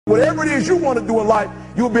Whatever it is you want to do in life,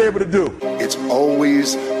 you'll be able to do. It's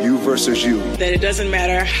always you versus you. That it doesn't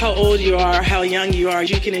matter how old you are, how young you are,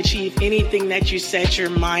 you can achieve anything that you set your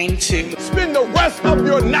mind to. Spend the rest of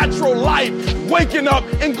your natural life waking up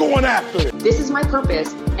and going after it. This is my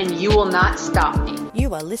purpose, and you will not stop me.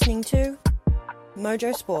 You are listening to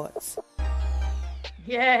Mojo Sports.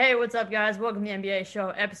 Yeah, hey, what's up, guys? Welcome to the NBA Show,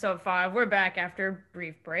 Episode 5. We're back after a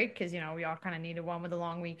brief break because, we all kind of needed one with the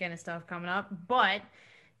long weekend and stuff coming up. But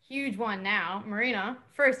huge one now. Marina,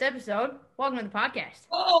 first episode. Welcome to the podcast.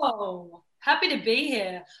 Oh, happy to be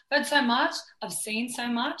here. Heard so much. I've seen so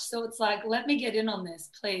much. So it's like, let me get in on this,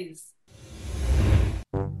 please.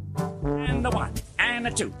 And the 1, and the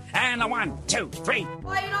 2, and the 1, 2, 3.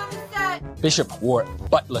 Quiet on the set. Bishop wore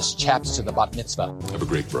buttless chaps to the bat mitzvah. Have a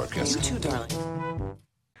great broadcast. You too, darling.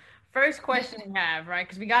 First question we have, right?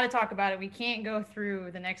 Because we got to talk about it. We can't go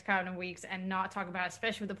through the next couple of weeks and not talk about it,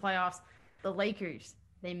 especially with the playoffs. The Lakers,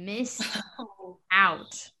 they missed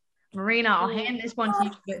out. Marina, I'll hand this one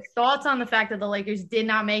to you. Thoughts on the fact that the Lakers did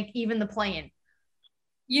not make even the play-in?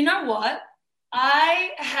 You know what?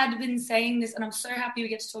 I had been saying this, and I'm so happy we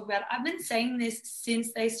get to talk about it. I've been saying this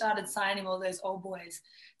since they started signing all those old boys.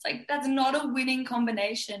 It's like, that's not a winning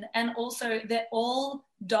combination. And also, they're all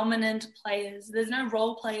dominant players. There's no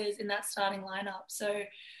role players in that starting lineup. So,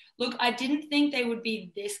 look, I didn't think they would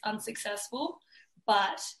be this unsuccessful.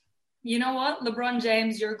 But you know what? LeBron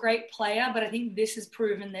James, you're a great player, but I think this has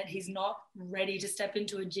proven that he's not ready to step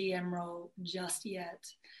into a GM role just yet.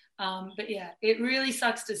 But yeah, it really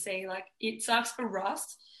sucks to see. Like, it sucks for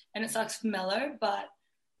Russ and it sucks for Melo, but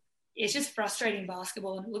it's just frustrating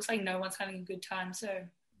basketball, and it looks like no one's having a good time. So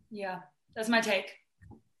yeah, that's my take.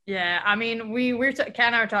 Yeah, I mean, Kat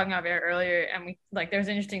and I were talking about it earlier, and there was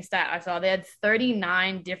an interesting stat I saw. They had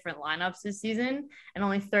 39 different lineups this season and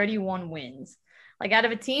only 31 wins. Like, out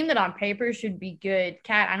of a team that on paper should be good,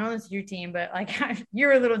 Kat, I know this is your team, but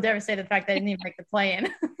you're a little devastated the fact they didn't even make the play-in.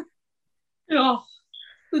 Oh,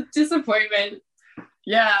 the disappointment.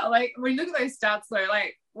 Yeah, when you look at those stats though,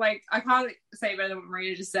 I can't say better than what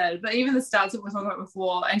Maria just said, but even the stats that we were talking about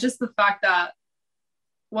before, and just the fact that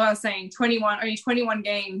what I was saying, only 21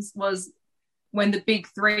 games was when the big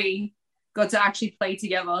three got to actually play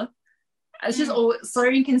together. It's just all so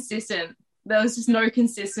inconsistent. There was just no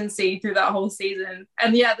consistency through that whole season.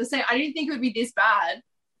 And yeah, I didn't think it would be this bad.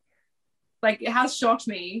 It has shocked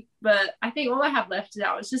me, but I think all I have left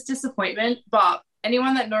now is just disappointment. But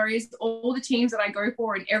anyone that knows, all the teams that I go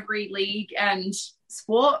for in every league and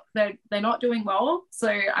sport, they're not doing well. So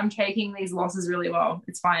I'm taking these losses really well.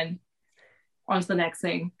 It's fine. On to the next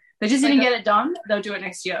thing. They just didn't get it done. They'll do it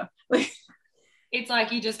next year. It's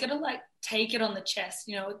like, you just got to take it on the chest,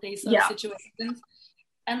 with these sort of situations.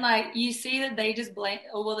 And you see that they just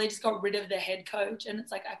they just got rid of their head coach. And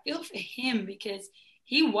it's like, I feel for him because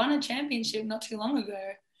he won a championship not too long ago.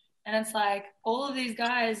 And it's like, all of these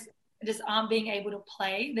guys just aren't being able to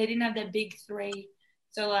play. They didn't have their big three.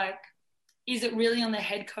 So is it really on the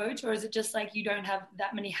head coach, or is it just you don't have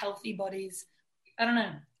that many healthy bodies? I don't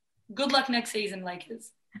know. Good luck next season,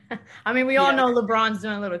 Lakers. I mean, we all know LeBron's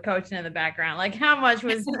doing a little coaching in the background. How much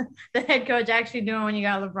was the head coach actually doing when you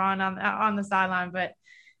got LeBron on the sideline? But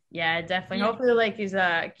yeah, definitely. Yeah. Hopefully the Lakers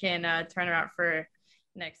can turn around for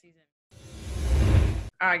next season.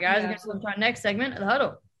 All right, guys, we're going to move to our next segment of the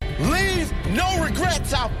Huddle. Leave no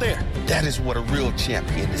regrets out there. That is what a real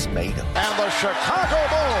champion is made of. And the Chicago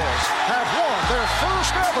Bulls have won their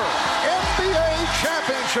first ever NBA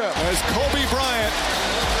championship. As Kobe Bryant,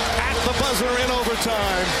 at the buzzer in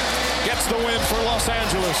overtime, gets the win for Los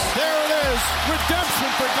Angeles. There it is.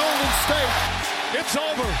 Redemption for Golden State. It's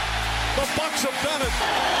over. The Bucks have done it.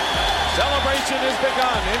 Celebration has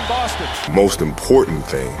begun in Boston. Most important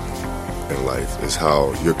thing in life is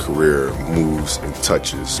how your career moves and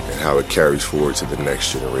touches and how it carries forward to the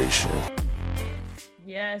next generation.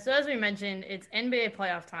 Yeah, so as we mentioned, it's NBA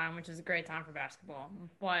playoff time, which is a great time for basketball.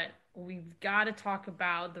 But we've got to talk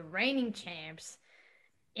about the reigning champs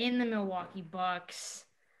in the Milwaukee Bucks.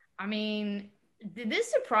 I mean, did this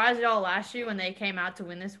surprise you all last year when they came out to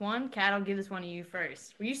win this one? Kat, I'll give this one to you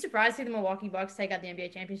first. Were you surprised to see the Milwaukee Bucks take out the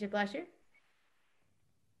NBA championship last year?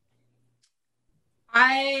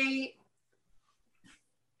 I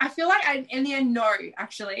feel like in the end, no,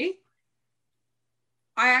 actually.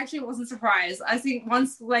 I actually wasn't surprised. I think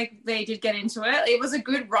once they did get into it, it was a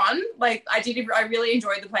good run. I really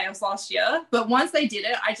enjoyed the playoffs last year. But once they did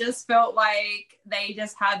it, I just felt like they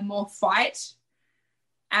just had more fight.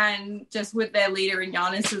 And just with their leader in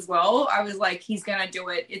Giannis as well, I was like, he's going to do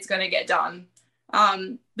it. It's going to get done.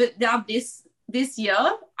 But now this year,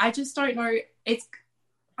 I just don't know.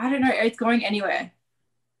 I don't know. It's going anywhere.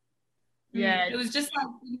 Yeah. It was just like,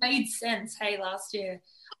 it made sense, hey, last year.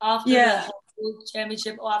 After the whole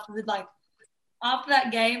championship, or after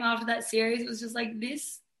that game, after that series, it was just like,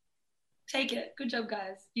 this, take it. Good job,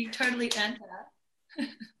 guys. You totally earned that.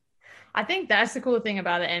 I think that's the cool thing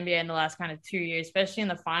about the NBA in the last kind of 2 years, especially in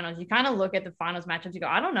the finals. You kind of look at the finals matchups, you go,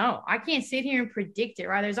 I don't know. I can't sit here and predict it,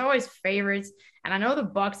 right? There's always favorites. And I know the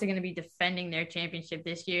Bucks are going to be defending their championship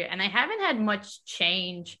this year, and they haven't had much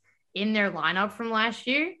change in their lineup from last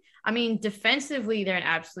year. I mean, defensively, they're an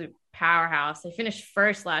absolute powerhouse. They finished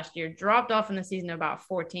first last year, dropped off in the season to about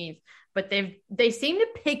 14th, but they seem to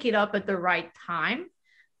pick it up at the right time.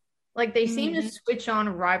 Like they seem to switch on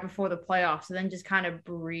right before the playoffs and then just kind of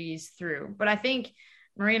breeze through. But I think,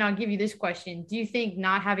 Marina, I'll give you this question. Do you think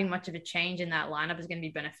not having much of a change in that lineup is going to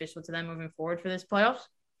be beneficial to them moving forward for this playoffs?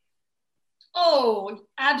 Oh,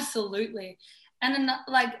 absolutely. And then,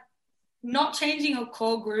 like, not changing your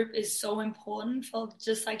core group is so important for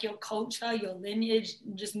just like your culture, your lineage,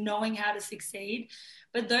 just knowing how to succeed.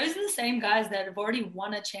 But those are the same guys that have already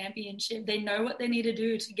won a championship. They know what they need to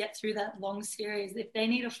do to get through that long series. If they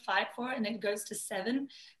need to fight for it and it goes to 7,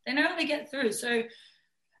 they know how to get through. So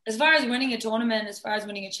as far as winning a tournament, as far as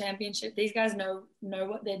winning a championship, these guys know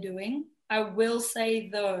what they're doing. I will say,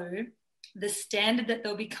 though, the standard that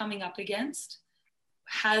they'll be coming up against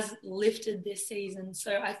has lifted this season.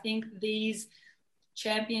 So I think these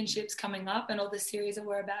championships coming up and all the series that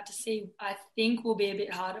we're about to see, I think will be a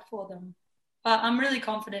bit harder for them. But I'm really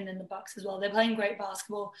confident in the Bucks as well. They're playing great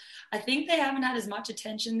basketball. I think they haven't had as much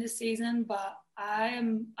attention this season, but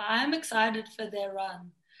I'm excited for their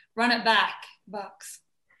run. Run it back, Bucks.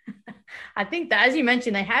 I think that, as you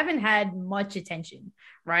mentioned, they haven't had much attention,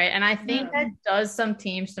 right? And I think that does some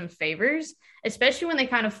teams some favors, especially when they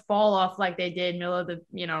kind of fall off like they did middle of the,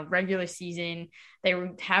 regular season. They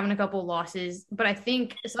were having a couple of losses. But I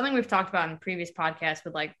think something we've talked about in previous podcasts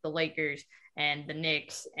with like the Lakers and the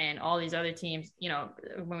Knicks and all these other teams,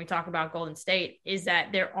 when we talk about Golden State, is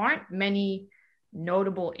that there aren't many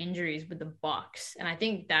notable injuries with the Bucks. And I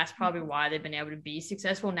think that's probably why they've been able to be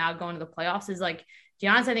successful now going to the playoffs. Is like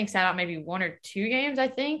Giannis, I think, sat out maybe 1 or 2 games, I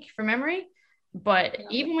think, from memory. But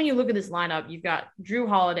even when you look at this lineup, you've got Drew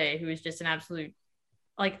Holiday, who is just an absolute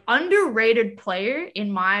underrated player,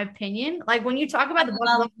 in my opinion. Like when you talk about the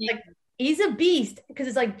Bucks, like he's a beast because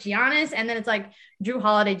it's like Giannis, and then it's like Drew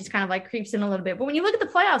Holiday just kind of like creeps in a little bit. But when you look at the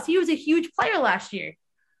playoffs, he was a huge player last year.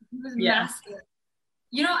 He was massive.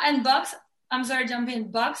 And Bucks, I'm sorry to jump in.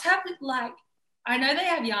 Bucks have I know they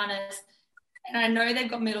have Giannis and I know they've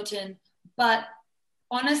got Middleton, but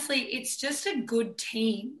honestly, it's just a good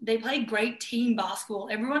team. They play great team basketball.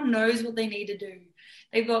 Everyone knows what they need to do.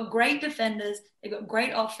 They've got great defenders. They've got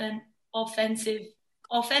great offensive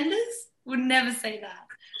offenders. Would never say that.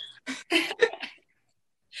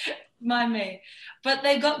 Mind me. But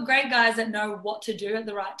they've got great guys that know what to do at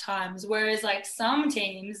the right times. Whereas like some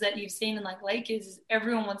teams that you've seen in like Lakers,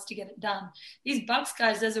 everyone wants to get it done. These Bucks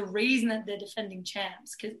guys, there's a reason that they're defending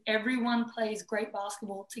champs because everyone plays great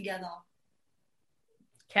basketball together.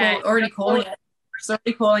 Okay. Already calling it. We're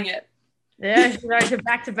already calling it. Yeah, she's right.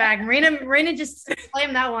 Back to back. Marina just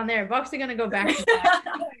claimed that one there. Bucks are going to go back to back.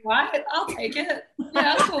 Right? I'll take it.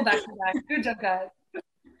 Yeah, I'll go back to back. Good job, guys.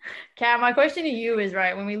 Kat, my question to you is,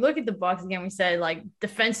 right, when we look at the Bucks again, we said like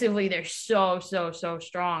defensively they're so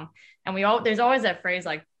strong, and there's always that phrase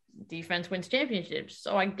like defense wins championships.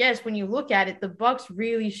 So I guess when you look at it, the Bucks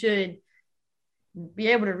really should be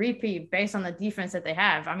able to repeat based on the defense that they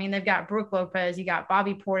have. I mean, they've got Brook Lopez, you got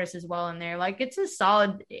Bobby Portis as well in there. Like it's a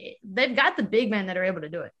solid. They've got the big men that are able to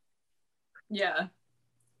do it. Yeah,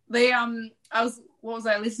 they I was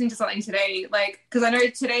listening to something today, like because I know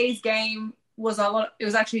today's game was it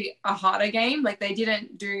was actually a harder game. Like they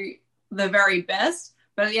didn't do the very best,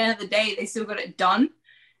 but at the end of the day, they still got it done.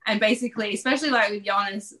 And basically, especially like with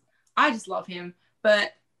Giannis, I just love him,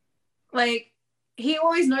 but like he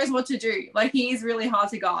always knows what to do. Like he is really hard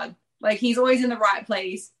to guard. Like he's always in the right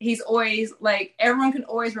place. He's always like, everyone can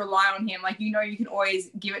always rely on him. Like, you can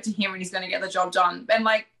always give it to him and he's going to get the job done. And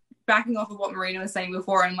like backing off of what Marina was saying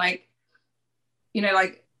before and like,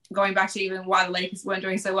 like going back to even why the Lakers weren't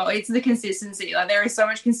doing so well, it's the consistency. Like there is so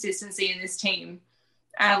much consistency in this team.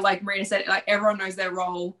 And like Marina said, like everyone knows their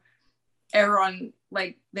role. Everyone,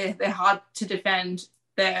 like they're hard to defend.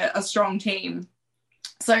 They're a strong team.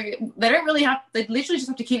 So they don't really they literally just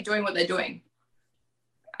have to keep doing what they're doing.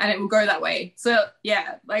 And it will go that way. So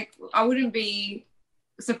yeah, like I wouldn't be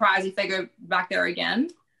surprised if they go back there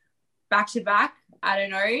again. Back to back. I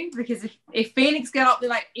don't know, because if Phoenix get up, they're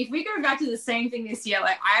like, if we go back to the same thing this year,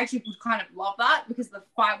 like I actually would kind of love that because the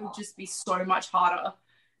fight would just be so much harder.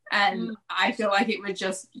 And I feel like it would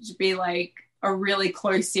just be like a really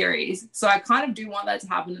close series. So I kind of do want that to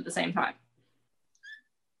happen at the same time.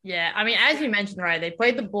 Yeah, I mean, as you mentioned, right, they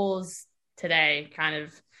played the Bulls today, kind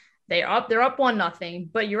of. They're up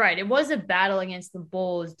 1-0, but you're right. It was a battle against the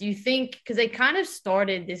Bulls. Do you think, because they kind of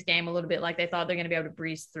started this game a little bit like they thought they're going to be able to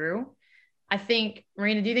breeze through. I think,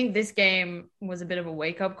 Marina, do you think this game was a bit of a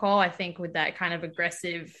wake-up call? I think with that kind of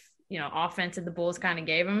aggressive, offense that the Bulls kind of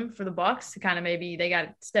gave them for the Bucks, to kind of maybe they got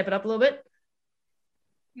to step it up a little bit.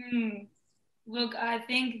 Look, I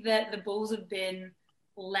think that the Bulls have been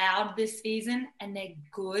loud this season, and they're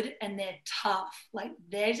good and they're tough. Like,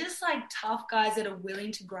 they're just like tough guys that are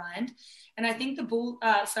willing to grind. And I think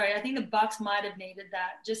I think the Bucks might have needed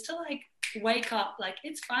that just to like wake up. Like,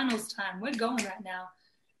 it's finals time. We're going right now.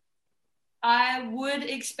 I would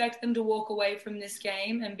expect them to walk away from this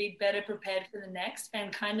game and be better prepared for the next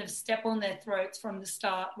and kind of step on their throats from the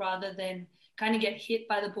start rather than kind of get hit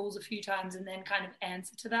by the Bulls a few times and then kind of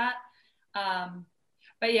answer to that.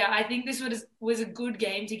 But yeah, I think this was a good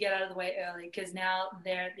game to get out of the way early because now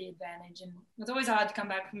they're at the advantage, and it's always hard to come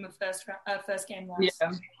back from a first game loss.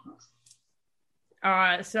 Yeah. All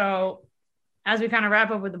right, so as we kind of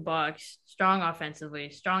wrap up with the Bucks, strong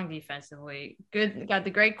offensively, strong defensively, good, got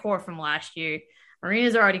the great core from last year.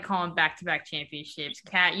 Marina's already calling back-to-back championships.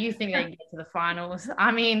 Kat, you think they can get to the finals?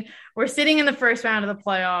 I mean, we're sitting in the first round of the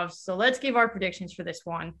playoffs, so let's give our predictions for this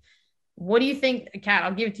one. What do you think, Kat?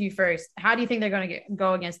 I'll give it to you first. How do you think they're going to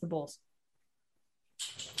go against the Bulls?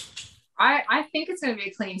 I think it's going to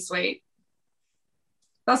be a clean sweep.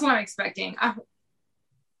 That's what I'm expecting.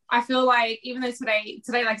 I feel like even though today,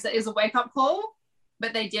 like I said, is a wake-up call,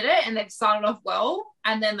 but they did it and they've started off well,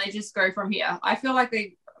 and then they just go from here. I feel like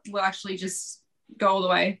they will actually just go all the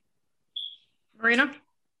way. Marina?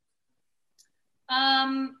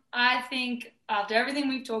 I think after everything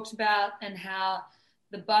we've talked about and how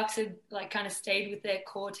the Bucks have like kind of stayed with their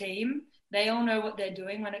core team, they all know what they're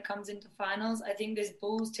doing when it comes into finals. I think this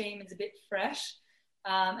Bulls team is a bit fresh.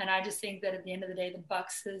 And I just think that at the end of the day, the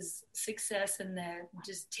Bucks' success and their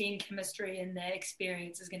just team chemistry and their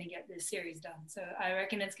experience is going to get this series done. So I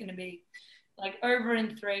reckon it's going to be like over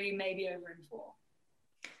in 3, maybe over in 4.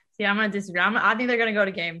 See, I'm going to disagree. I think they're going to go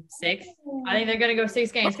to game 6. I think they're going to go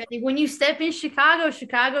 6 games. I think when you step in Chicago is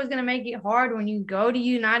going to make it hard when you go to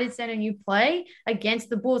United Center and you play against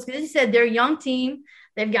the Bulls. Because as you said, they're a young team.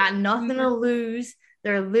 They've got nothing to lose.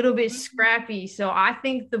 They're a little bit scrappy. So I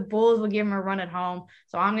think the Bulls will give them a run at home.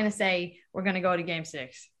 So I'm going to say we're going to go to game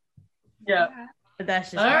 6. Yeah. But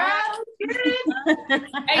that's just all right. It's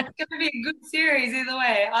going to be a good series either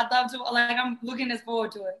way. I'd love to. Like, I'm looking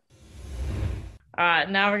forward to it. All right,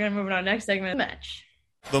 now we're going to move on to our next segment, match.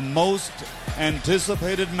 The most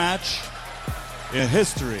anticipated match in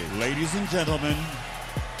history, ladies and gentlemen.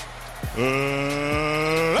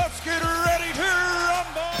 Let's get ready to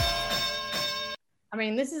rumble! I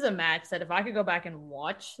mean, this is a match that if I could go back and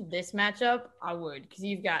watch this matchup, I would. Because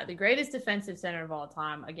you've got the greatest defensive center of all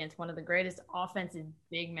time against one of the greatest offensive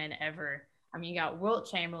big men ever. I mean, you got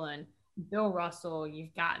Wilt Chamberlin, Bill Russell.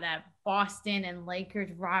 You've got that Boston and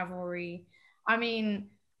Lakers rivalry. I mean,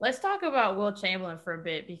 let's talk about Wilt Chamberlain for a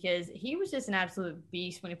bit because he was just an absolute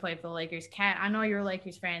beast when he played for the Lakers. Kat, I know you're a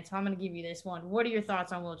Lakers fan, so I'm going to give you this one. What are your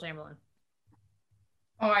thoughts on Wilt Chamberlain?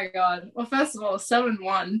 Oh, my God. Well, first of all,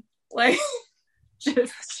 7-1. Like,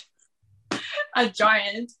 just a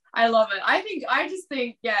giant. I love it. I just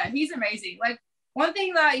think, yeah, he's amazing. Like, one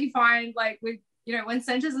thing that you find, like, with, when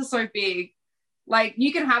centers are so big, like,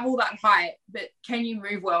 you can have all that height, but can you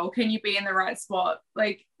move well? Can you be in the right spot?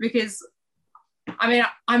 Like, because I mean,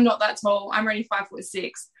 I'm not that tall. I'm only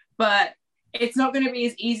 5'6", but it's not going to be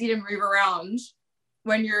as easy to move around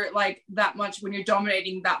when you're like that much, when you're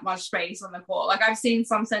dominating that much space on the court. Like, I've seen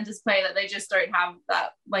some centers play that they just don't have that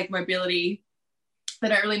like mobility. They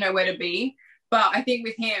don't really know where to be. But I think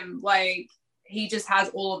with him, like, he just has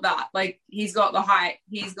all of that. Like, he's got the height,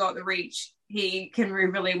 he's got the reach, he can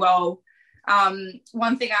move really well.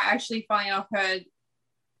 One thing I actually, funny enough, heard,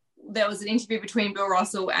 there was an interview between Bill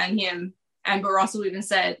Russell and him. And Bill Russell even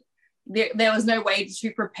said there was no way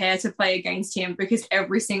to prepare to play against him because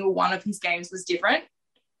every single one of his games was different.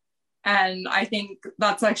 And I think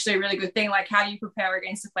that's actually a really good thing. Like, how do you prepare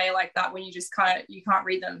against a player like that when you just you can't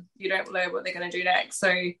read them? You don't know what they're going to do next.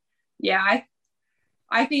 So, yeah,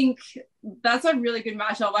 I think that's a really good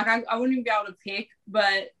matchup. Like, I wouldn't even be able to pick,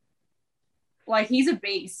 but, like, he's a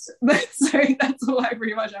beast. So that's all I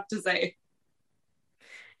pretty much have to say.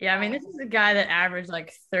 Yeah, I mean, this is a guy that averaged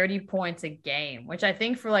like 30 points a game, which I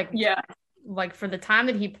think for like for the time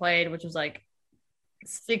that he played, which was like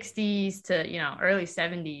 60s to, early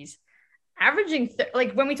 70s, averaging,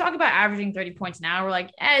 like when we talk about averaging 30 points now, we're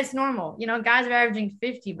like, it's normal. You know, guys are averaging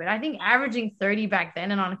 50, but I think averaging 30 back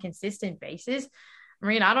then and on a consistent basis,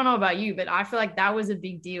 Marina, I don't know about you, but I feel like that was a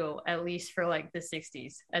big deal, at least for like the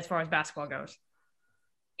 60s, as far as basketball goes.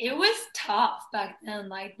 It was tough back then.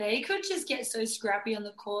 Like, they could just get so scrappy on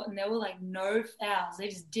the court, and there were like no fouls. They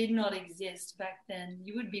just did not exist back then.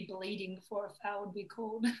 You would be bleeding before a foul would be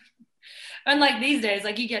called. And like these days,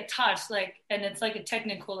 like you get touched, like, and it's like a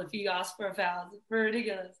technical if you ask for a foul. It's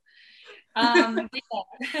ridiculous. Yeah.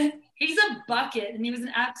 He's a bucket, and he was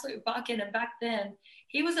an absolute bucket. And back then,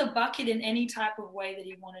 he was a bucket in any type of way that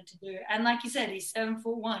he wanted to do. And like you said, he's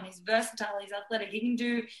 7'1". He's versatile. He's athletic. He can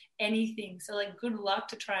do anything. So like, good luck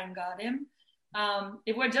to try and guard him.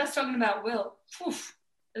 If we're just talking about Wilt,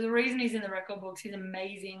 there's a reason he's in the record books. He's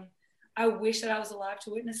amazing. I wish that I was alive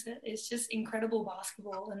to witness it. It's just incredible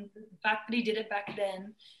basketball. And the fact that he did it back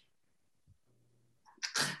then,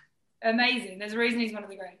 amazing. There's a reason he's one of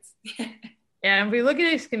the greats. Yeah, and if we look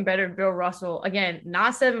at his competitor, Bill Russell, again,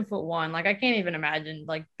 not 7'1". Like, I can't even imagine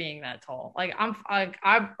like being that tall. Like,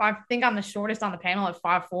 I think I'm the shortest on the panel at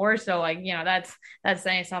 5'4". So like, you know, that's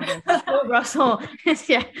saying something. Bill Russell is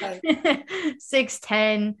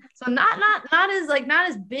 6'10". So not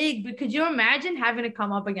as big. But could you imagine having to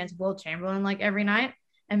come up against Wilt Chamberlin like every night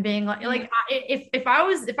and being like if I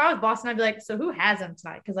was Boston, I'd be like, so who has him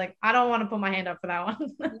tonight? Because like, I don't want to put my hand up for that one.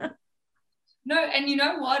 No, and you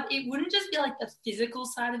know what? It wouldn't just be like the physical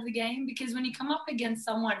side of the game, because when you come up against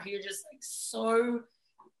someone who you're just like so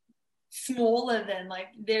smaller than, like,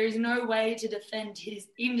 there is no way to defend his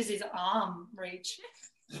arm reach,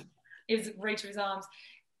 his reach of his arms.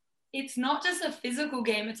 It's not just a physical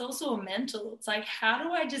game, it's also a mental. It's like, how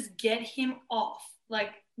do I just get him off?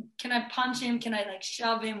 Like, can I punch him? Can I like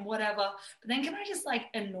shove him? Whatever. But then can I just like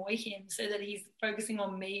annoy him so that he's focusing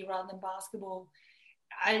on me rather than basketball?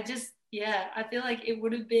 I feel like it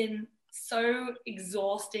would have been so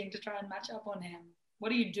exhausting to try and match up on him. What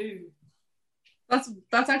do you do?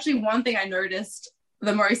 That's actually one thing I noticed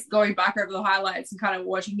the most going back over the highlights and kind of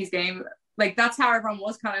watching his game. Like, that's how everyone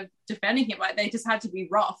was kind of defending him. Like, they just had to be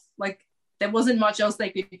rough. Like, there wasn't much else they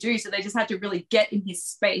could do. So they just had to really get in his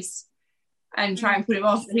space and try and put him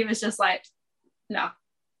off. And he was just like, no,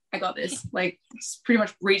 I got this. Like, pretty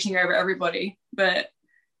much reaching over everybody. But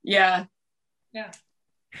yeah.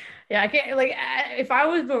 Yeah, I can't, like, if I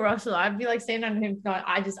was Bill Russell, I'd be like saying to him, no,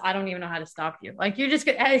 I don't even know how to stop you. Like, you're just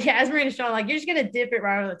gonna, as Marina's showing, like, you're just gonna dip it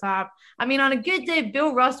right over the top. I mean, on a good day,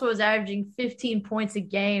 Bill Russell was averaging 15 points a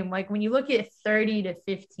game. Like, when you look at 30 to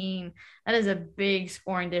 15, that is a big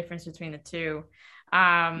scoring difference between the two.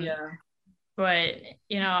 But,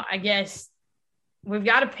 you know, I guess we've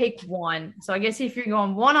got to pick one. So I guess if you're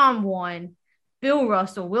going one-on-one, Bill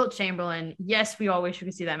Russell, Wilt Chamberlin, yes, we all wish we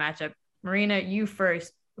could see that matchup. Marina, you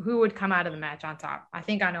first. Who would come out of the match on top? I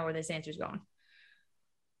think I know where this answer is going.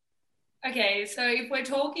 Okay, so if we're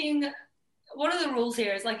talking, what are the rules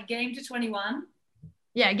here? Is like a game to 21?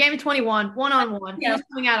 Yeah, game to 21, one-on-one. Yeah. Who's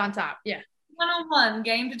coming out on top? Yeah. One-on-one,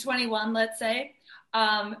 game to 21, let's say.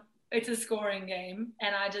 It's a scoring game,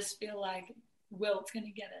 and I just feel like Wilt's going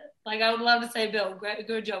to get it. Like, I would love to say, Bill, great,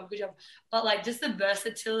 good job. But, like, just the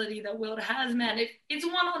versatility that Wilt has, man. If it's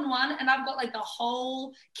one-on-one and I've got, like, the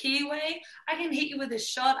whole keyway, I can hit you with a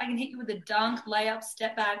shot. I can hit you with a dunk, layup,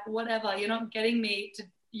 step back, whatever. You're not getting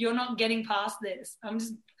past this. I'm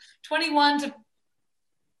just 21 to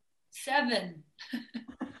 7.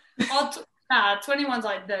 21's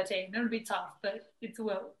like 13. It would be tough, but it's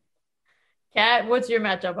Wilt. Kat, what's your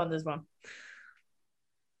matchup on this one?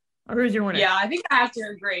 Or who's your winner? Yeah, I think I have to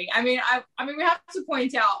agree. I mean, we have to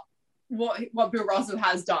point out what Bill Russell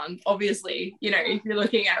has done. Obviously, you know, if you're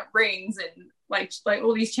looking at rings and like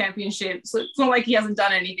all these championships, it's not like he hasn't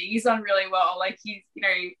done anything. He's done really well. Like, he's,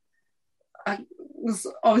 you know, was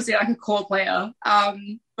obviously like a core player.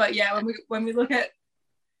 But yeah, when we look at,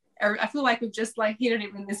 I feel like we've just like hit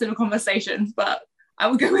it in this little conversation. But I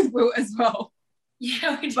would go with Wilt as well.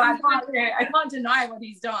 Yeah, but I can't deny what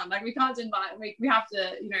he's done. Like, we can't deny. We have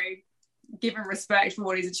to, you know, give him respect for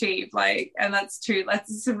what he's achieved. Like, and that's true.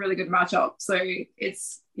 That's a really good matchup. So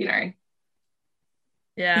it's, you know,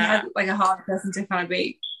 yeah, like a hard person to kind of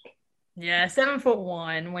beat. Yeah,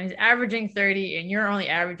 7'1" when he's averaging 30 and you're only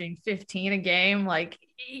averaging 15 a game. Like,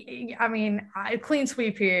 I mean, clean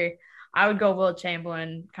sweep here. I would go Wilt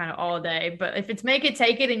Chamberlin kind of all day. But if it's make it,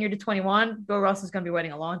 take it, and you're to 21, Bill Russell's going to be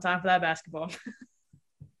waiting a long time for that basketball.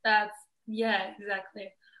 Yeah,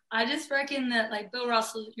 exactly. I just reckon that, like, Bill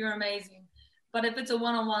Russell, you're amazing. But if it's a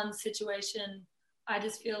one-on-one situation, I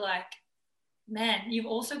just feel like, man, you've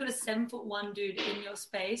also got a 7'1" dude in your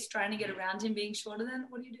space trying to get around him being shorter than,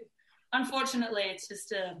 what do you do? unfortunately, it's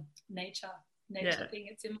just a nature thing.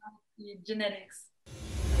 It's in my genetics.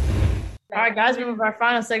 All right, guys, we're with our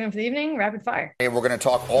final segment for the evening, Rapid Fire. Hey, we're going to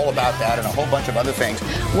talk all about that and a whole bunch of other things.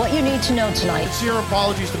 What you need to know tonight. Sincere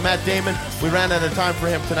apologies to Matt Damon. We ran out of time for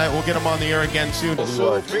him tonight. We'll get him on the air again soon.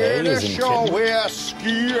 So finish your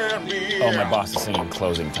whiskey and beer. Oh, my boss is singing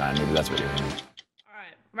Closing Time. Maybe that's what you're hearing. All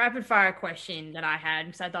right, rapid fire question that I had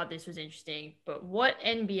because I thought this was interesting. But what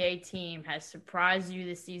NBA team has surprised you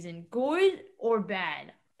this season, good or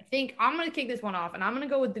bad? I think I'm going to kick this one off, and I'm going to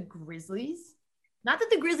go with the Grizzlies. Not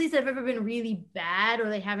that the Grizzlies have ever been really bad or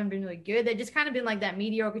they haven't been really good. They've just kind of been like that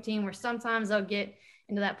mediocre team where sometimes they'll get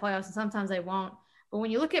into that playoffs and sometimes they won't. But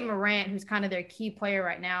when you look at Morant, who's kind of their key player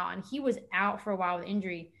right now, and he was out for a while with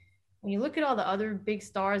injury, when you look at all the other big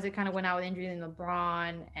stars that kind of went out with injury, in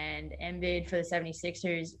LeBron and Embiid for the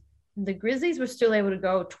 76ers, the Grizzlies were still able to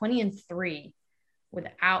go 20-3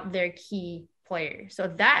 without their key player.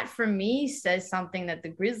 So that, for me, says something that the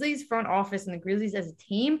Grizzlies front office and the Grizzlies as a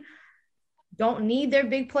team don't need their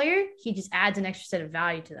big player. He just adds an extra set of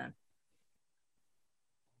value to them.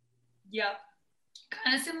 Yep.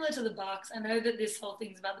 Kind of similar to the Bucks. I know that this whole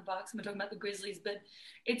thing's about the Bucks and we're talking about the Grizzlies, but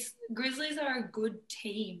Grizzlies are a good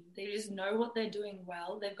team. They just know what they're doing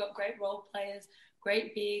well. They've got great role players,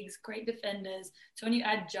 great bigs, great defenders. So when you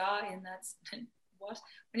add Ja in, that's what?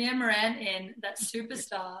 When you add Morant in, that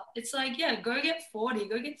superstar, it's like, yeah, go get 40,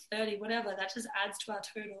 go get 30, whatever. That just adds to our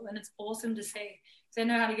total, and it's awesome to see because they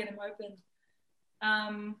know how to get him open.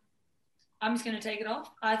 I'm just going to take it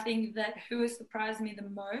off. I think that who has surprised me the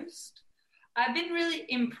most, I've been really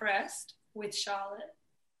impressed with Charlotte.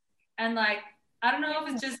 And, like, I don't know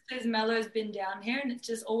if it's just because Melo's been down here, and it's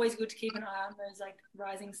just always good to keep an eye on those, like,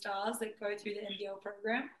 rising stars that go through the NBL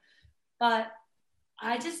program. But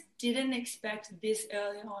I just didn't expect this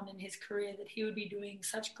early on in his career that he would be doing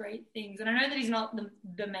such great things. And I know that he's not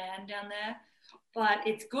the man down there, but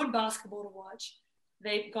it's good basketball to watch.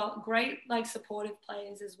 They've got great, like, supportive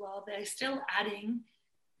players as well. They're still adding,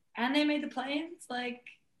 and they made the play-ins. Like,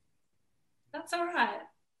 that's all right.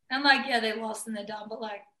 And, like, yeah, they lost and they're done, but,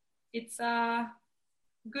 like, it's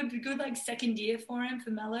good, like, second year for him, for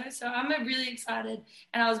Melo. So I'm really excited,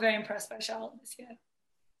 and I was very impressed by Charlotte this year.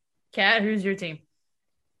 Kat, who's your team?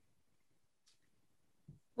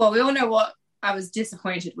 Well, we all know what I was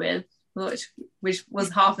disappointed with, which was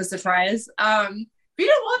half a surprise. But you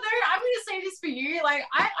know what, though? I'm going to say this for you. Like,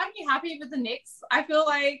 I'm happy with the Knicks. I feel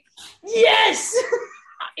like, yes!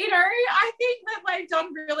 You know, I think that they've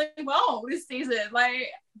done really well this season. Like,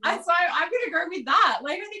 so I'm going to go with that.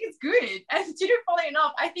 Like, I think it's good. And funny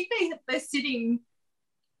enough, I think they're sitting,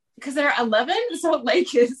 because they're 11, so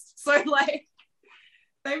Lakers. So, like,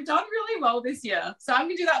 they've done really well this year. So I'm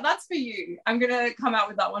going to do that. That's for you. I'm going to come out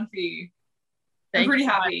with that one for you. I'm pretty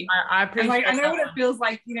happy. I appreciate it. I know what it feels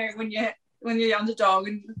like, you know, when you're the underdog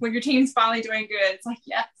and when your team's finally doing good. It's like,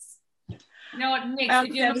 yes. You know what, Nick,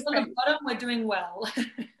 if you're on the bottom, we're doing well.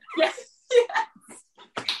 Yes.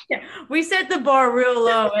 Yeah. We set the bar real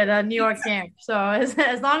low at New York camp. So as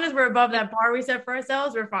long as we're above that bar we set for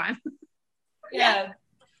ourselves, we're fine. Yeah.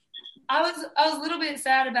 I was a little bit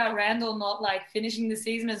sad about Randall not, like, finishing the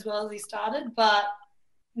season as well as he started, but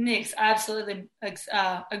Knicks, I absolutely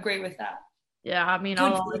agree with that. Yeah, I mean,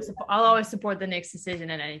 I'll always support the Knicks' decision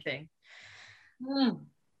in anything. All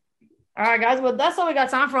right, guys. Well, that's all we got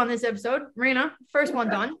time for on this episode. Marina, first one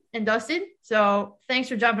done and dusted. So thanks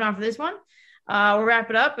for jumping on for this one. We'll wrap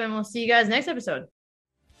it up, and we'll see you guys next episode.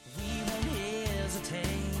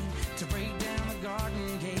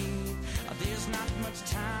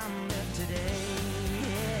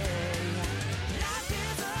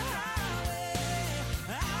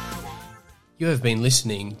 You have been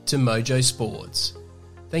listening to Mojo Sports.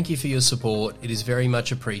 Thank you for your support. It is very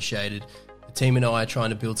much appreciated. The team and I are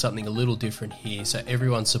trying to build something a little different here, so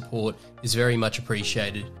everyone's support is very much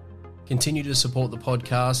appreciated. Continue to support the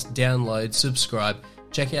podcast, download, subscribe,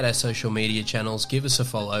 check out our social media channels, give us a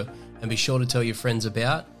follow, and be sure to tell your friends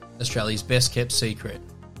about Australia's best kept secret.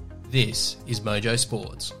 This is Mojo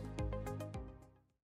Sports.